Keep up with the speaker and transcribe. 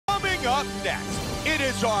Up next, it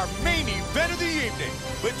is our main event of the evening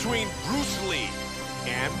between Bruce Lee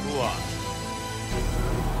and Blood.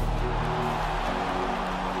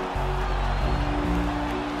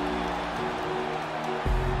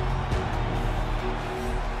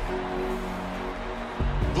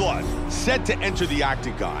 Blood set to enter the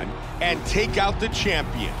octagon and take out the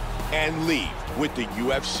champion and leave with the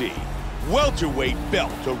UFC welterweight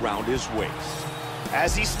belt around his waist.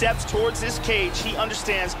 As he steps towards this cage, he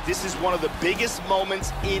understands this is one of the biggest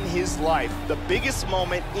moments in his life, the biggest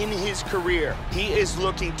moment in his career. He is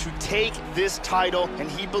looking to take this title, and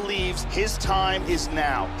he believes his time is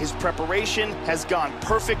now. His preparation has gone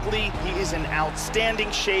perfectly. He is in outstanding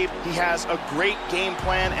shape. He has a great game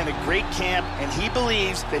plan and a great camp, and he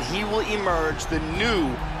believes that he will emerge the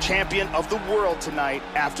new champion of the world tonight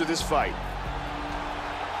after this fight.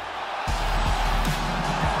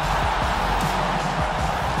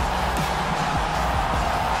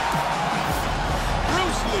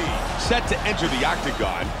 Set to enter the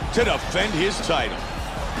octagon to defend his title.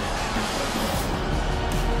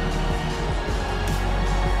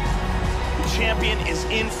 The champion is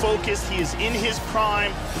in focus. He is in his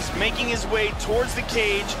prime. He's making his way towards the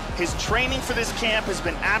cage. His training for this camp has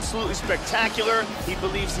been absolutely spectacular. He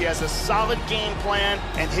believes he has a solid game plan,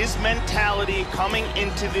 and his mentality coming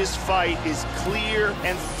into this fight is clear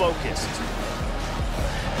and focused.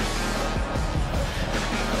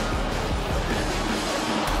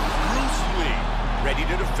 Ready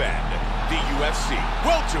to defend the UFC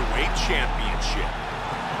Welterweight Championship.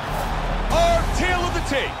 Our tale of the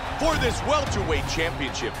tape for this Welterweight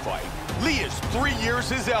Championship fight. Lee is 3 years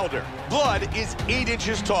his elder. Blood is 8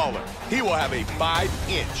 inches taller. He will have a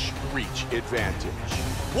 5-inch reach advantage.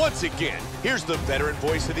 Once again, here's the veteran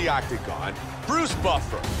voice of the octagon, Bruce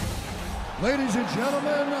Buffer. Ladies and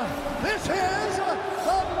gentlemen, this is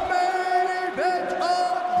the main event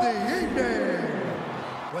of the evening.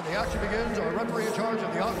 When the action begins, our referee in charge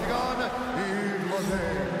of the octagon, Lee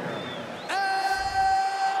Hoi-chuen. And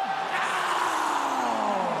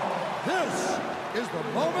now, this is the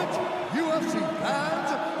moment UFC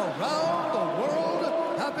fans around the world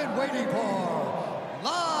have been waiting for.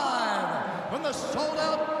 Live from the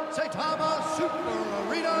sold-out Saitama Super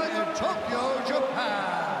Arena in Tokyo,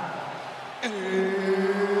 Japan.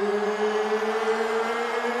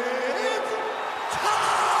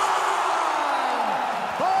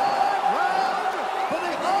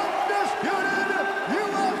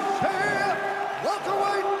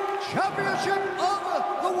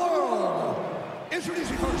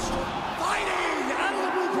 Introducing first, fighting out of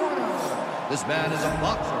the blue corner. This man is a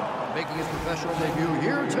boxer, making his professional debut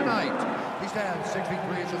here tonight. He stands 6 feet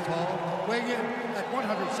 3 inches tall, weighing in at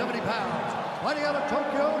 170 pounds. Fighting out of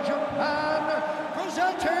Tokyo, Japan,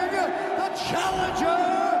 presenting the challenger,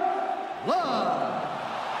 Blood.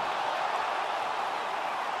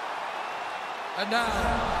 And now,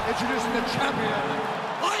 introducing the champion,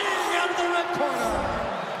 fighting out of the red corner.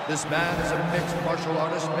 This man is a mixed martial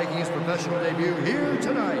artist making his professional debut here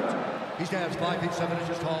tonight. He stands 5 feet 7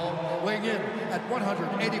 inches tall, weighing in at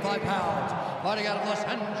 185 pounds. Fighting out of Los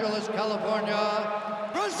Angeles, California,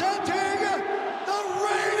 presenting the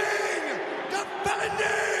reigning,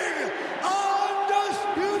 defending,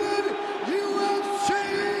 undisputed UFC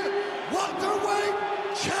welterweight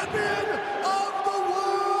champion of the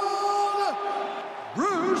world,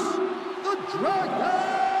 Bruce the Dragon.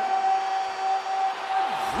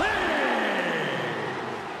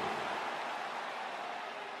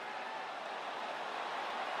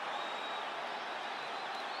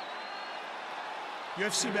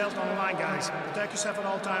 UFC belt on the line, guys. Protect yourself at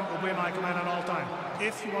all time, obey my command at all time.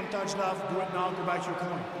 If you want to touch love, do it now, go back to your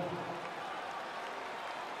corner.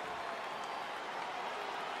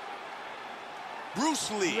 Bruce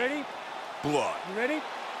Lee. You ready? Blood. You ready?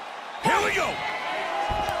 Here we go!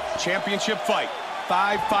 Championship fight.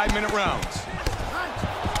 5 5-minute rounds.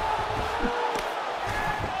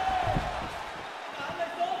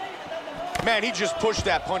 Man, he just pushed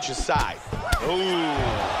that punch aside. Ooh,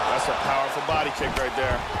 that's a powerful body kick right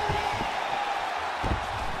there.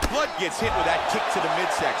 Blood gets hit with that kick to the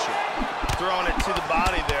midsection. Throwing it to the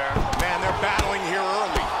body there. Man, they're battling here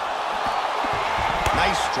early.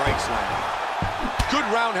 Nice strikes landing. Good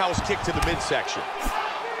roundhouse kick to the midsection.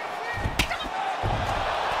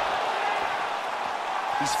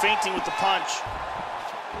 He's feinting with the punch.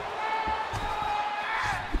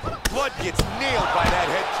 Blood gets nailed by that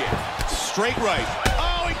head kick. Straight right.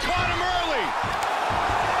 Oh, he caught him early.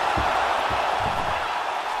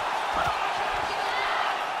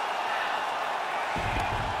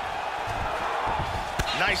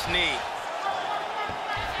 Nice knee.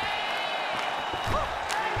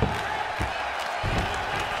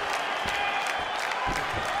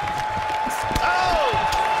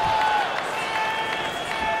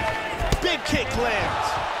 lands.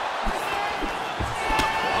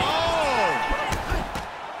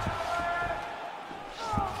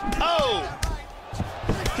 Oh!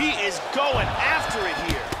 He is going after it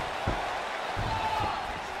here.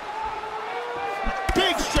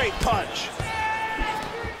 Big straight punch.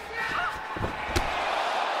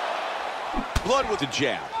 Blood with the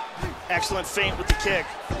jab. Excellent feint with the kick.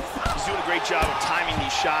 He's doing a great job of timing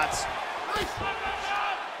these shots.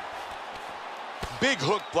 Big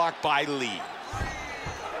hook blocked by Lee.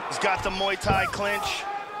 He's got the Muay Thai clinch.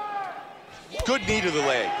 Good knee to the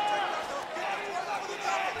leg.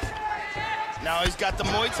 Now he's got the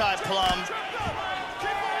Muay Thai plum.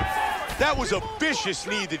 That was a vicious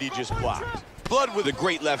knee that he just blocked. Blood with a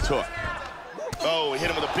great left hook. Oh, he hit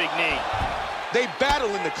him with a big knee. They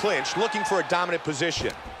battle in the clinch, looking for a dominant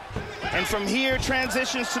position. And from here,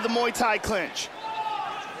 transitions to the Muay Thai clinch.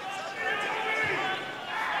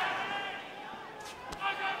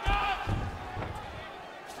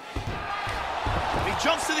 He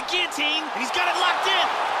jumps to the guillotine, and he's got it locked in.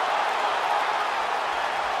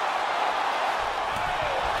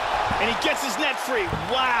 And he gets his neck free.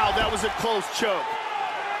 Wow, that was a close choke.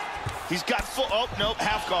 He's got full, oh, nope,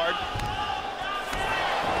 half guard.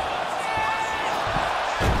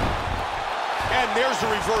 And there's the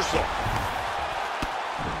reversal.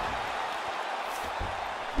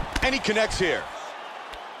 And he connects here.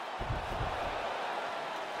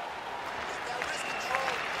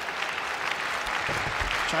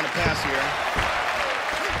 Trying to pass here.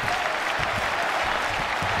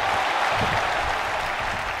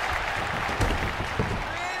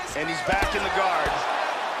 And he's back in the guard.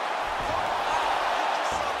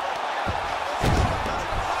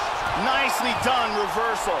 Nicely done,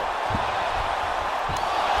 reversal.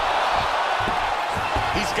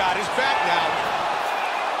 He's got his back now.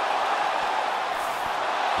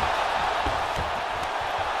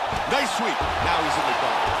 Nice sweep. Now he's in the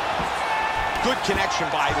guard. Good connection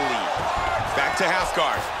by Lee. Back to half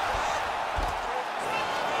guard.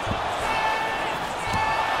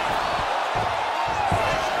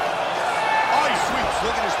 Oh, he sweeps.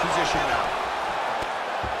 Look at his position now.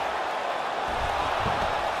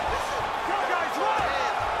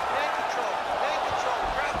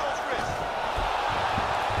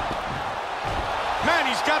 Man,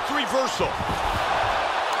 he's got the reversal.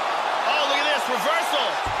 Oh, look at this, reversal.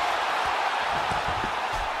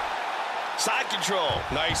 Side control.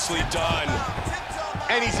 Nicely done.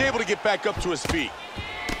 And he's able to get back up to his feet.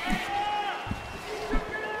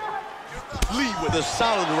 Lee with a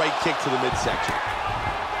solid right kick to the midsection.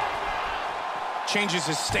 Changes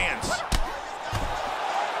his stance.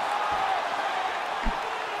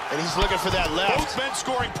 And he's looking for that left. Both men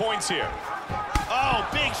scoring points here. Oh,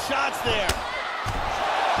 big shots there.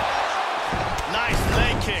 Nice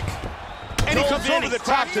leg kick. And he comes over the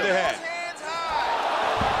top to the head.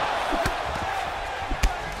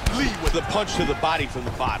 Lee with a punch to the body from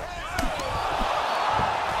the bottom.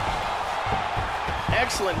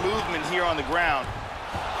 Excellent movement here on the ground.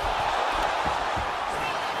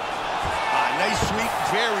 Nice sweep,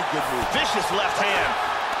 very good move. Vicious left hand.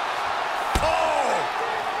 Oh!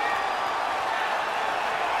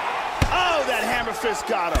 Oh, that hammer fist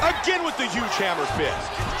got him. Again with the huge hammer fist.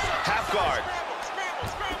 Half guard.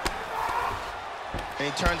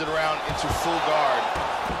 And he turned it around into full guard.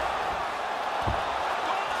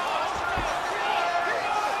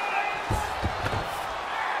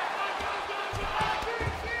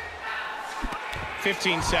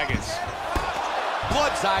 $15 seconds.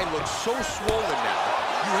 Blood's eye looks so swollen now.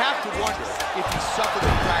 You have to wonder if he suffered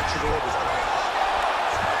a fractured orbital.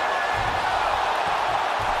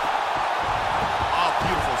 Oh,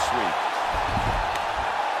 beautiful sweep.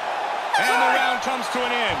 And the round comes to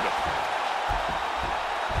an end.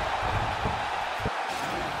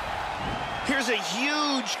 Here's a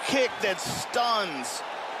huge kick that stuns.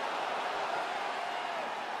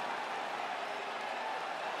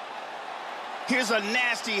 Here's a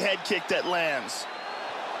nasty head kick that lands.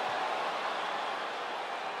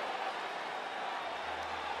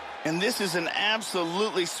 And this is an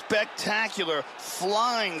absolutely spectacular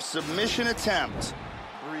flying submission attempt.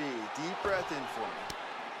 Breathe, deep breath in for me.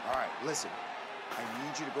 All right, listen. I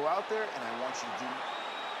need you to go out there, and I want you to do...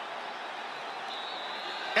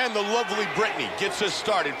 And the lovely Brittany gets us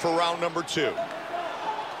started for round number 2. Are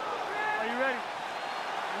you ready?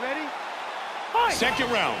 You ready? Fight!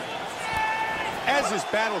 Second round. As this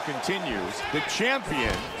battle continues, the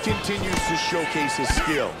champion continues to showcase his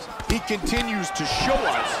skills. He continues to show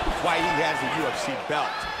us why he has a UFC belt.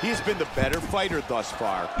 He's been the better fighter thus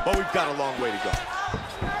far, but we've got a long way to go.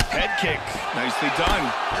 Head kick. Nicely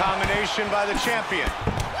done. Combination by the champion.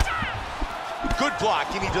 Good block,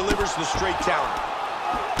 and he delivers the straight counter.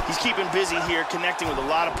 He's keeping busy here, connecting with a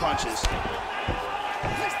lot of punches.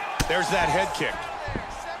 There's that head kick.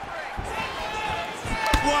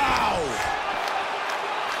 Wow!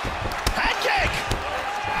 Head kick!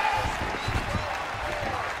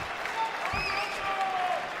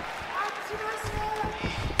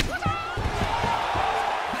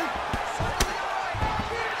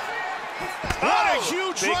 What a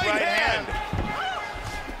huge big right hand!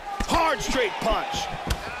 Hard straight punch.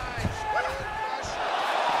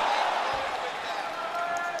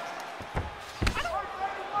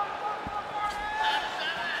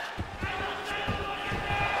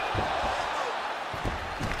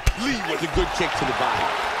 Lee with a good kick to the body.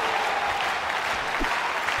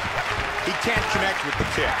 He can't connect with the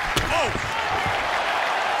kick. Oh!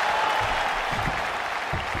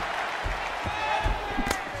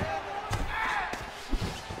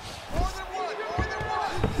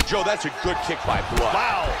 Joe, that's a good kick by Blood.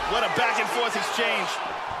 Wow, what a back and forth exchange.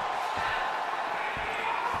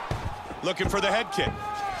 Looking for the head kick.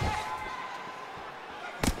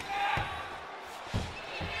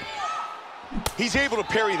 He's able to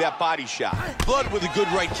parry that body shot. Blood with a good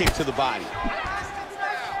right kick to the body.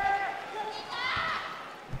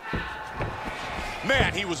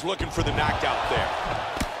 Man, he was looking for the knockout there.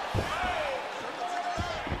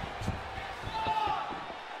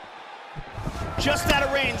 Just out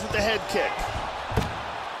of range with the head kick.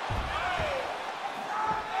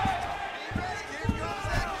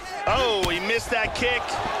 Oh, he missed that kick.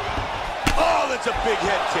 Oh, that's a big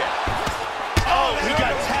head kick. Oh, he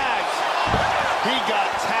got tagged. He got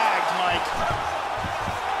tagged, Mike.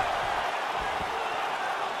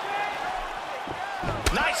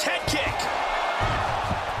 Nice head kick.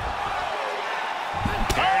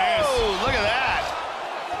 There it is. Oh, look at that.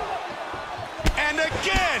 And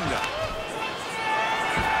again.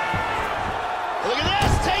 Look at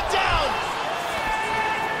this, takedown.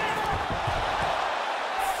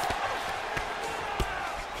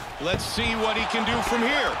 Let's see what he can do from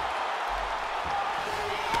here.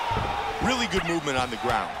 Really good movement on the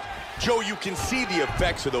ground. Joe, you can see the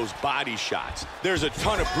effects of those body shots. There's a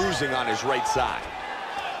ton of bruising on his right side.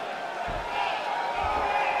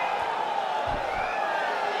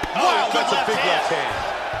 Wow, that's a big left hand.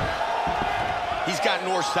 He's got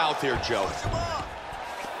north-south here, Joe.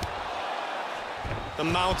 The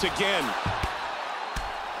mount again.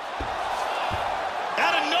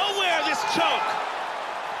 Out of nowhere, this choke.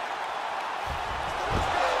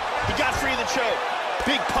 He got free of the choke.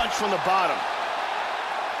 Big punch from the bottom.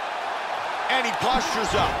 And he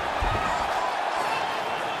postures up.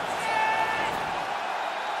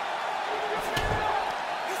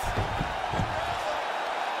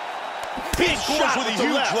 Big shot with a the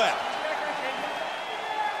huge left.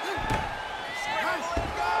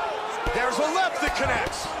 There's a left that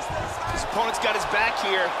connects. His opponent's got his back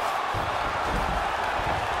here.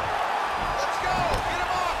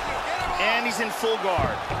 And he's in full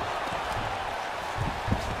guard.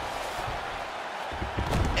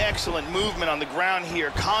 Excellent movement on the ground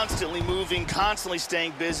here. Constantly moving, constantly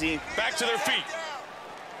staying busy. Back to their feet.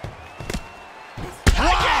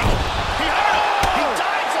 High kick! He hurt him! He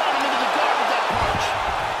dives on him into the guard with that punch.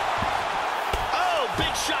 Oh,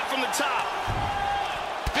 big shot from the top.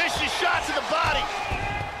 Vicious shot to the body.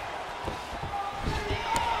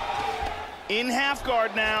 In half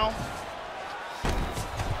guard now.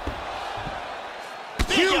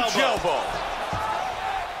 Big Huge elbow.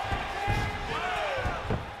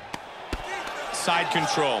 Side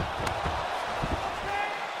control.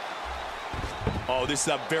 Oh, this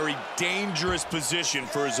is a very dangerous position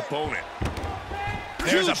for his opponent.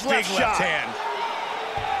 There's a big left hand.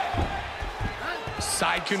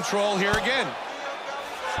 Side control here again.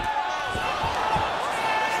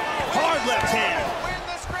 Hard left hand.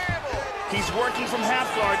 He's working from half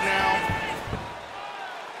guard now.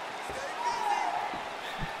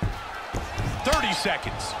 30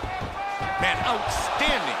 seconds. Man,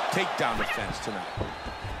 outstanding takedown defense tonight.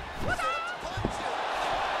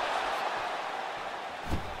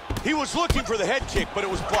 He was looking for the head kick, but it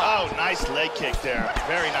was blocked. Oh, nice leg kick there.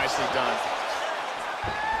 Very nicely done.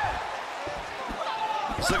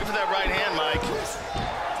 He's looking for that right hand, Mike.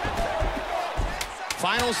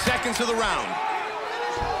 Final seconds of the round.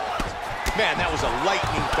 Man, that was a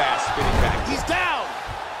lightning fast spinning back. He's down.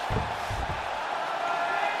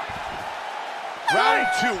 Round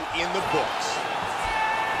 2 in the books.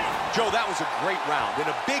 Joe, that was a great round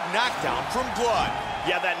and a big knockdown from Blood.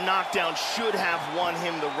 Yeah, that knockdown should have won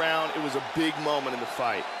him the round. It was a big moment in the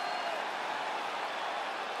fight.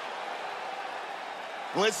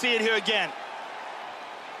 Let's see it here again.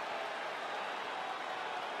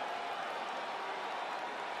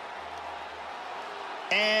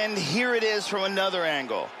 And here it is from another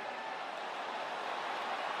angle.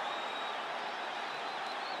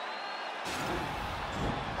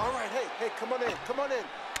 All right, hey, come on in, come on in.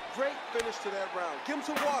 Great finish to that round. Give him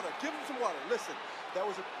some water, give him some water. Listen, that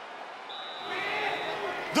was a...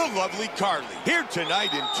 The lovely Carly, here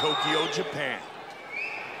tonight in Tokyo, Japan.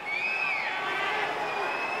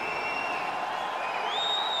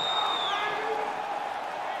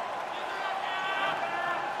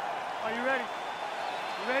 Are you ready?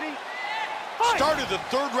 You ready? Start of the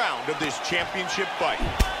third round of this championship fight.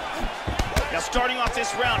 Now, starting off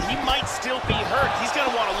this round, he might still be hurt. He's going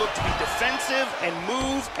to want to look to be defensive and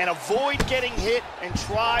move and avoid getting hit and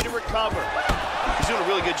try to recover. He's doing a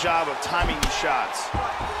really good job of timing these shots.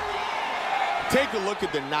 Take a look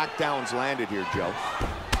at the knockdowns landed here, Joe.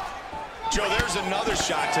 Joe, there's another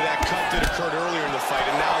shot to that cut that occurred earlier in the fight,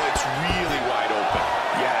 and now it's really wide open.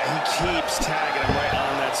 Yeah, he keeps tagging him right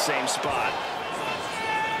on that same spot.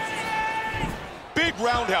 Big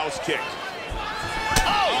roundhouse kick.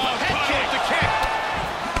 Oh, head kick. The kick.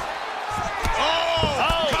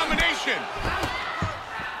 Oh, combination.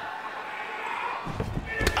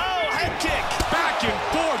 Oh, head kick. Back and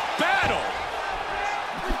forth battle.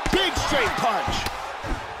 Big straight punch.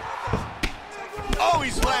 Oh,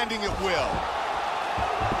 he's landing at will.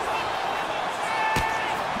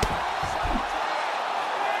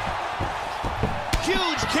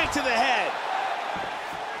 Huge kick to the head.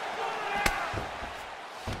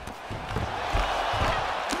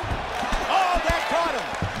 Oh, that caught him.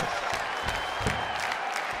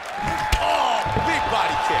 Oh, big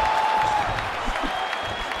body kick.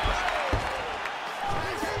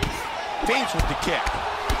 Feints with the kick.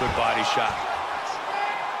 Good body shot.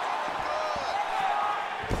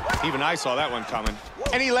 Even I saw that one coming.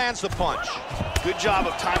 And he lands the punch. Good job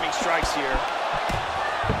of timing strikes here.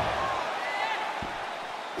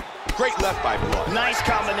 Great left by Blood. Nice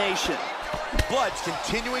combination. Blood's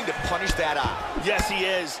continuing to punish that eye. Yes, he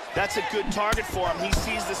is. That's a good target for him. He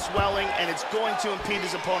sees the swelling, and it's going to impede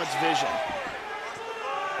his opponent's vision.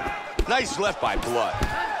 Nice left by Blood.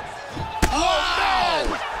 Wow!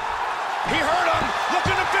 He hurt him.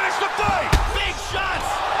 Looking to finish the fight. Big shots.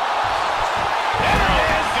 There it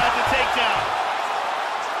is. Got the takedown.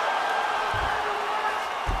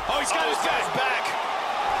 Oh, he's got his guys back.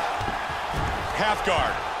 Half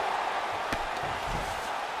guard.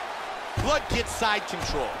 Blood gets side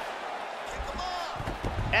control.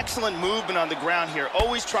 Excellent movement on the ground here.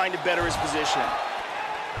 Always trying to better his position.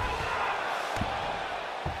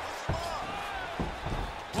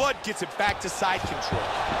 Blood gets it back to side control.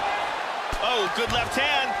 Oh, good left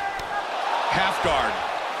hand. Half guard.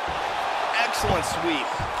 Excellent sweep.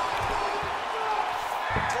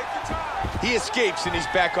 He escapes and he's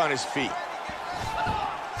back on his feet.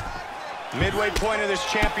 Midway point of this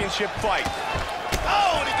championship fight.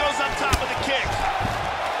 Oh, and he goes on top of the kick.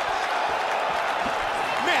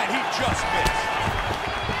 Man, he just missed.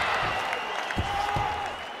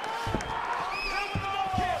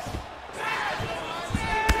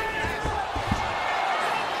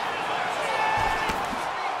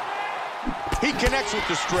 He connects with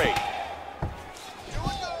the straight.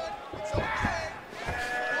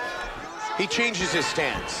 He changes his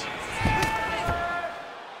stance.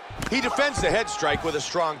 He defends the head strike with a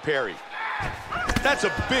strong parry. That's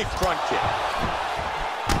a big front kick.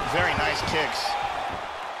 Very nice kicks.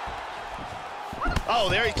 Oh,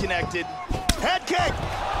 there he connected. Head kick.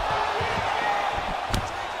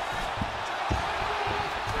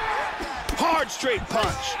 Hard straight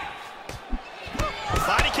punch.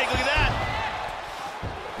 Body kick, look at that.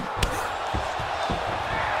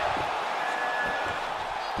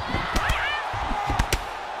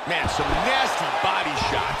 Man, some nasty body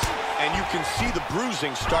shots. And you can see the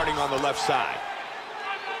bruising starting on the left side.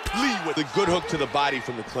 Lee with a good hook to the body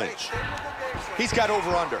from the clinch. He's got over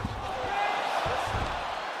under.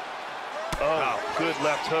 Oh, good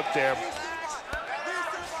left hook there.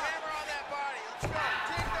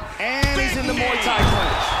 And he's in the Muay Thai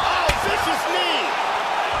clinch. Oh, vicious knee.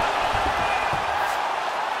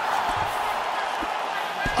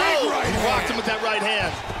 Oh, he rocked him with that right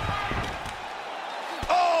hand.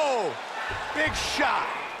 Oh, big shot.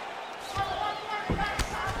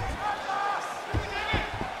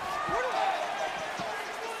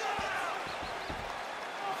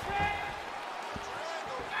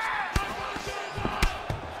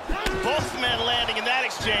 Both men landing in that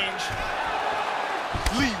exchange.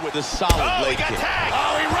 Lee with a solid leg he got kick. tagged.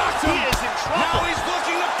 Oh, he rocked him. He is in trouble. Now he's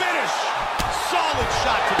looking to finish. Solid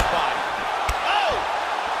shot to the body. Oh,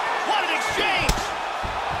 what an exchange.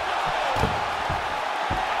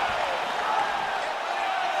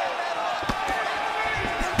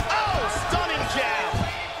 Oh, stunning jab.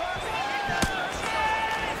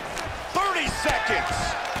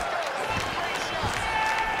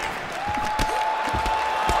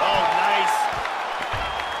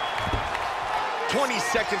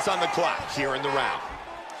 seconds on the clock here in the round.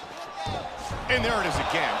 And there it is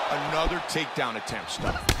again, another takedown attempt.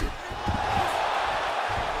 Look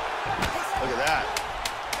at that.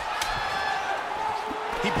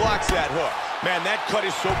 He blocks that hook. Man, that cut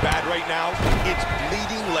is so bad right now, it's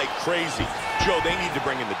bleeding like crazy. Joe, they need to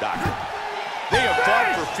bring in the doctor. They have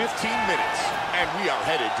fought for 15 minutes, and we are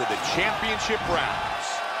headed to the championship rounds.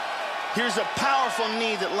 Here's a powerful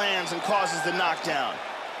knee that lands and causes the knockdown.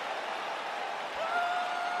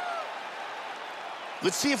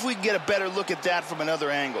 Let's see if we can get a better look at that from another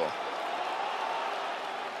angle.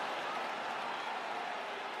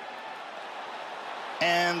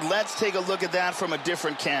 And let's take a look at that from a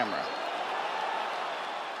different camera.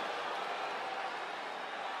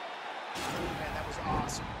 Man, that was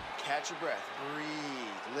awesome. Catch your breath,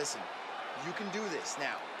 breathe, listen. You can do this.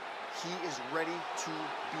 Now, he is ready to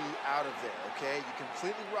be out of there, okay? You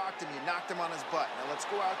completely rocked him, you knocked him on his butt. Now let's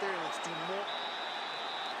go out there and let's do more.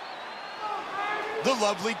 The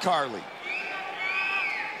lovely Carly.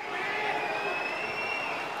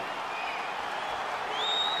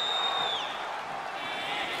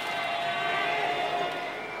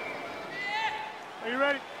 Are you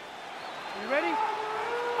ready? Are you ready?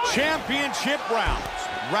 Championship rounds.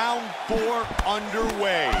 Round 4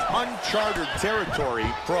 underway. Uncharted territory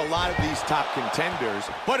for a lot of these top contenders,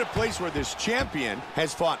 but a place where this champion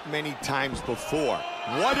has fought many times before.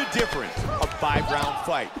 What a difference, a 5-round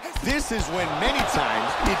fight. This is when many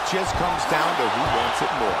times it just comes down to who wants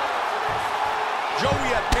it more. Joe, we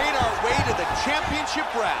have made our way to the championship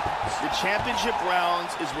rounds. The championship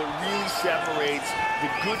rounds is what really separates the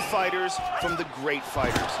good fighters from the great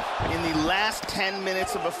fighters. In the last 10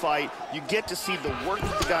 minutes of a fight, you get to see the work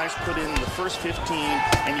that the guys put in the first 15,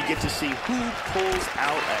 and you get to see who pulls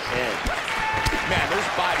out ahead. Man, those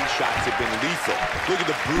body shots have been lethal. Look at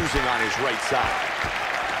the bruising on his right side.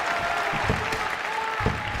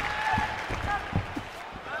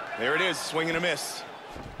 There it is, swing and a miss.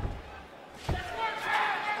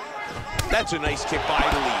 That's a nice kick by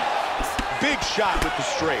Lee. Big shot with the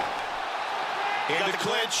straight. And a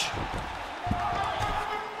clinch.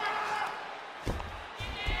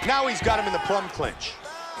 Now he's got him in the plum clinch.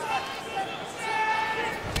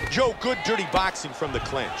 Joe, good dirty boxing from the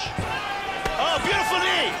clinch. Oh, beautiful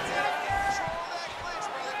knee!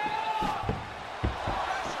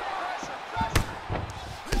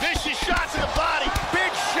 Vicious shots in the body.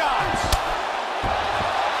 Big shots.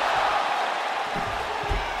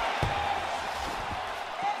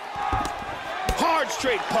 Hard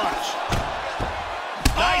straight punch.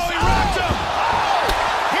 Nice, he rocked him. Oh,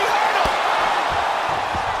 he hurt him.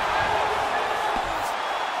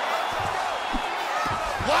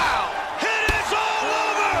 Wow. It is all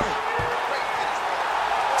over.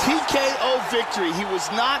 TKO victory. He was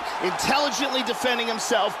not intelligently defending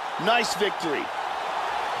himself. Nice victory.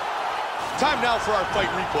 Time now for our fight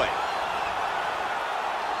replay.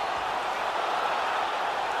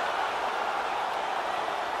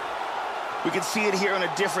 We can see it here on a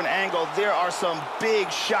different angle. There are some big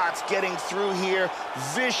shots getting through here.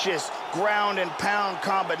 Vicious ground and pound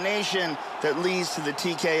combination that leads to the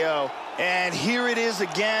TKO. And here it is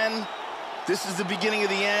again. This is the beginning of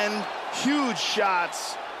the end. Huge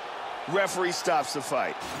shots. Referee stops the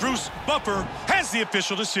fight. Bruce Buffer has the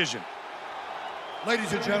official decision.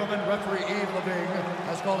 Ladies and gentlemen, referee Yves Leving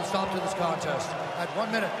has called a stop to this contest at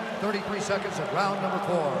 1 minute, 33 seconds of round number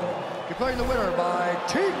 4. Declaring the winner by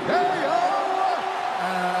TKO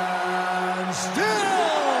and still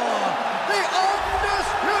the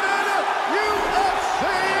undisputed UFC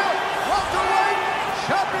welterweight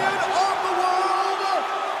champion of the world,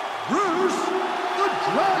 Bruce the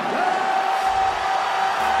Dragon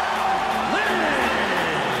Lee.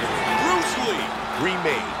 Bruce Lee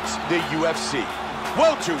remains the UFC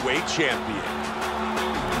welterweight champion.